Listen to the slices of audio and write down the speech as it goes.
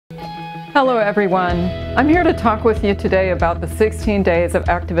Hello everyone. I'm here to talk with you today about the 16 Days of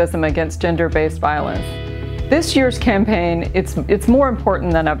Activism Against Gender-Based Violence. This year's campaign, it's more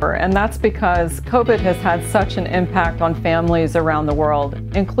important than ever, and that's because COVID has had such an impact on families around the world,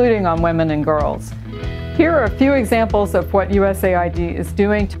 including on women and girls. Here are a few examples of what USAID is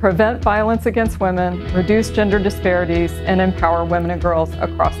doing to prevent violence against women, reduce gender disparities, and empower women and girls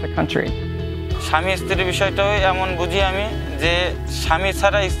across the country. স্বামী স্ত্রীর বিষয়টাও এমন বুঝি আমি যে স্বামী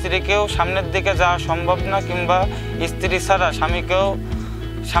ছাড়া স্ত্রীকেও সামনের দিকে যাওয়া সম্ভব না কিংবা স্ত্রী ছাড়া স্বামীকেও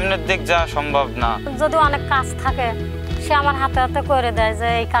সামনের দিকে যাওয়া সম্ভব না। যদি অনেক কাজ থাকে সে আমার হাতে হাতে করে দেয় যে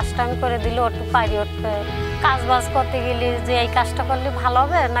এই কাজটা আমি করে দিলে একটু পারি উঠবে, কাজবাজ করতে গেলে যে এই কাজটা করলে ভালো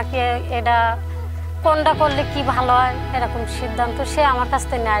হবে নাকি এটা কোনটা করলে কি ভালো হয় এরকম সিদ্ধান্ত সে আমার কাছ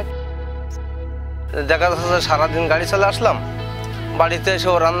থেকে নেয়। দেখা যাচ্ছে সারাদিন গাড়ি চলে আসলাম, বাড়িতে এসে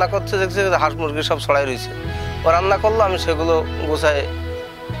ও রান্না করতে দেখছি হাঁস মুরগি সব ছড়াই রয়েছে, ও রান্না করলো আমি সেগুলো গোছায়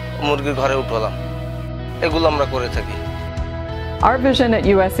মুরগির ঘরে উঠলাম, এগুলো আমরা করে থাকি। Our vision at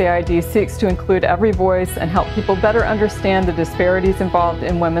USAID seeks to include every voice and help people better understand the disparities involved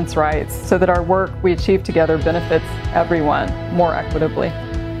in women's rights so that our work we achieve together benefits everyone more equitably.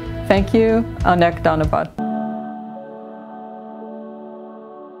 Thank you. Anek Danabad.